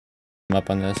up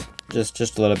on this.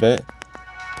 Just a little bit.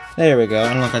 There we go. I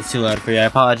don't know if that's too loud for you. I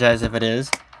apologize if it is.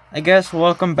 I guess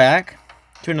welcome back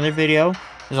to another video.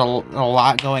 There's a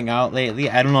lot going out lately.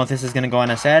 I don't know if this is going to go on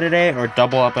a Saturday or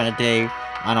double up on a day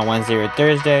on a Wednesday or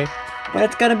Thursday. But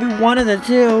it's going to be one of the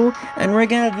two. And we're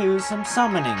going to do some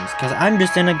summonings. Because I'm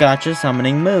just in a gacha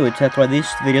summoning mood. So that's why these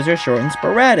videos are short and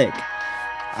sporadic.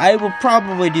 I will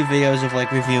probably do videos of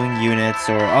like reviewing units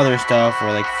or other stuff.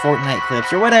 Or like Fortnite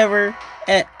clips or whatever.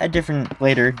 At a different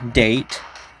later date.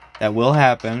 That will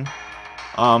happen.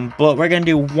 But we're gonna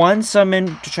do one summon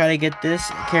to try to get this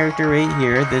character right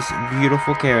here, this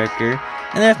beautiful character.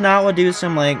 And if not, we'll do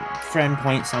some like friend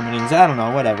point summonings. I don't know,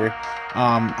 whatever.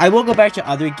 I will go back to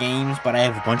other games, but I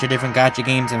have a bunch of different gacha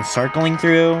games I'm circling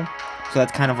through. So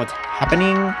that's kind of what's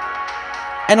happening.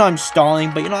 I know I'm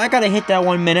stalling, but you know, I gotta hit that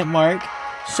 1 minute mark.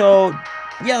 So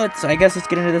yeah, I guess let's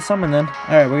get into the summon then.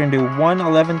 Alright, we're gonna do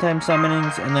 11-time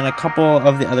summonings and then a couple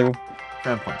of the other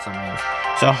friend point summonings.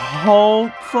 So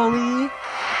hopefully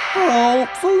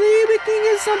we can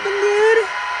get something good.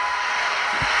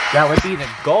 That would be the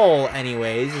goal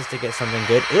anyways, is to get something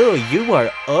good. Ew, you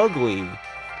are ugly.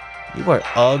 You are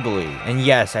ugly. And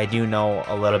yes, I do know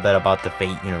a little bit about the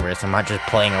Fate universe. I'm not just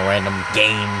playing a random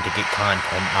game to get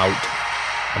content out.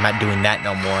 I'm not doing that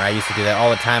no more. I used to do that all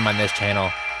the time on this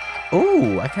channel.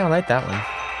 Ooh, I kind of like that one.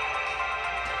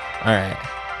 Alright.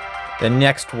 The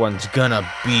next one's gonna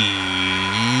be...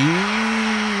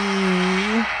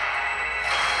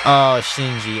 Oh,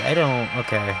 Shinji. I don't...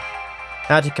 Okay.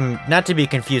 Not to be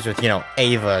confused with, you know,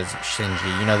 Ava's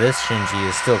Shinji. You know, this Shinji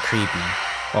is still creepy.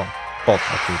 Well, both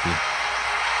are creepy.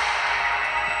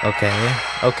 Okay.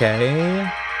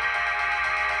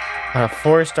 A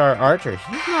 4-star archer.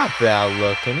 He's not bad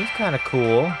looking. He's kind of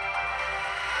cool.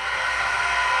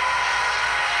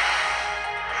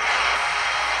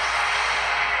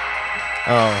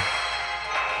 Oh.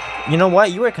 You know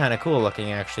what? You are kind of cool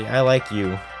looking, actually. I like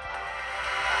you.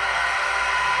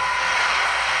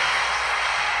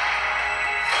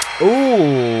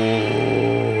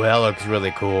 Ooh, that looks really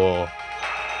cool.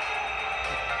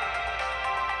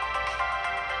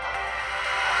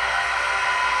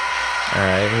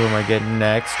 Alright, who am I getting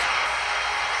next?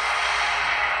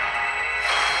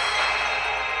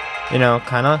 You know,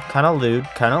 kinda lewd,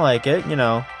 kinda like it, you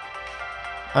know.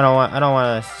 I don't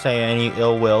want to say any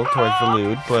ill will towards the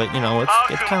lewd, but you know,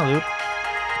 it's kind of lewd.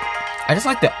 I just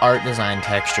like the art design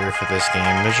texture for this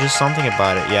game. There's just something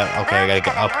about it. Yeah, okay, I gotta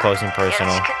get up close and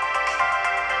personal.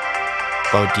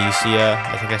 Boadicea,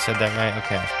 I think I said that right.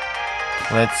 Okay,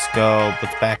 let's go.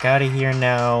 Let's back out of here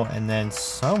now, and then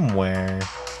somewhere.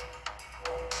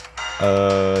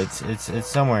 It's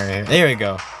somewhere here. There we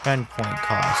go. Friend point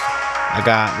cost. I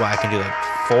got I can do like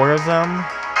 4 of them.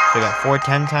 So we got 4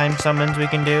 10-time summons we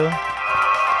can do. There we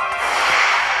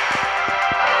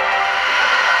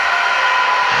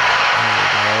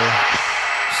go.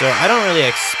 So I don't really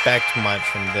expect much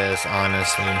from this,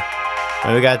 honestly.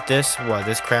 And we got this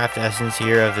craft essence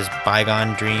here of this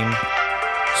bygone dream.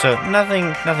 So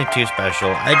nothing too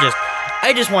special. I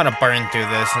just want to burn through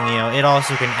this, and you know, it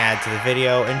also can add to the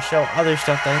video and show other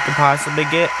stuff that I could possibly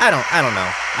get. I don't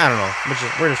know.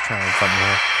 We're just trying something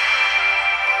here.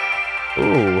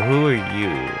 Ooh, who are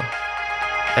you?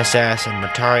 Assassin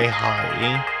Matari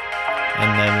Hari.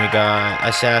 And then we got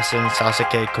Assassin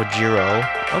Sasuke Kojiro.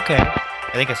 Okay,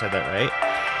 I think I said that right.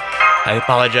 I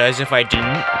apologize if I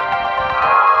didn't.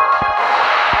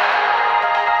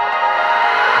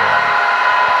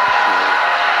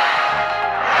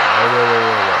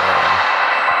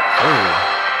 Ooh.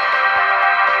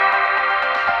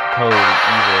 Code,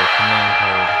 evil, command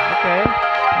code. Okay,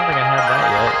 I don't think I have that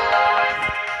yet.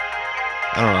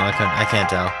 I don't know, I can't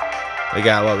tell. We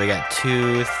got what? We got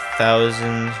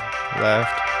 2,000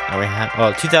 left. And we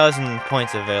have 2,000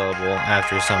 points available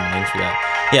after summonings.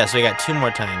 So we got 2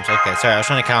 more times. Okay, sorry, I was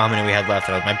trying to count how many we had left.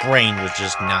 My brain was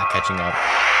just not catching up.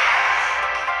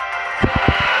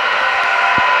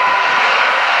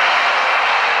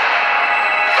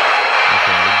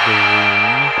 Okay,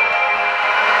 green.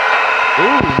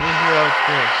 Ooh, new hero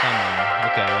spirit summon.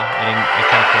 Okay, I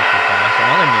can't click too fast.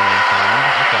 Another new one found.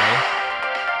 Okay.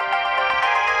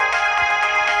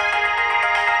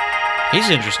 He's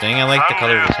interesting. I like the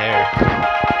color of his hair.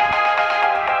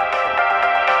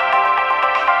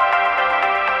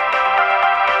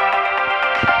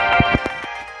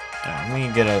 Let me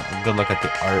get a good look at the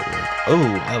artwork. Oh,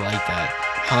 I like that.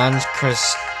 Hans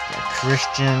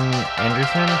Christian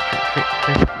Andersen?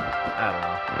 I don't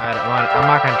know.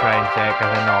 I'm not going to try and say it because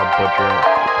I know I'll butcher it.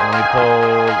 And we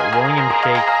pulled William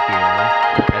Shakespeare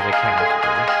as a caster.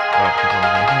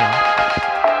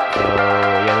 So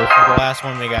yeah, this is the last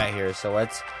one we got here. So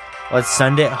let's let's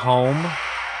send it home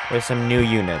with some new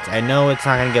units. I know it's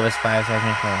not gonna give us 5 seconds or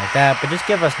anything like that, but just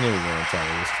give us new units at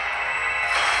least.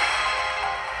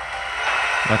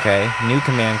 Okay, new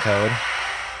command code.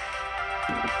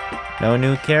 No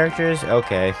new characters?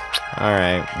 Okay.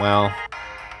 Alright, well,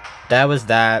 that was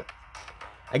that.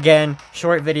 Again,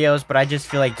 short videos, but I just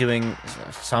feel like doing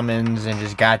summons and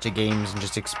just gacha games and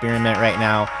just experiment right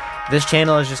now. This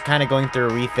channel is just kind of going through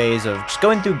a rephase of just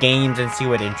going through games and see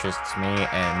what interests me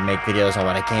and make videos on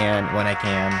what I can, when I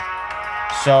can.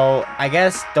 So, I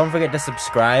guess, don't forget to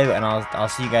subscribe, and I'll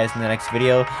see you guys in the next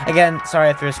video. Again, sorry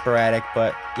if they're sporadic,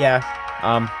 but yeah.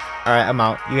 Alright, I'm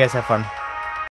out. You guys have fun.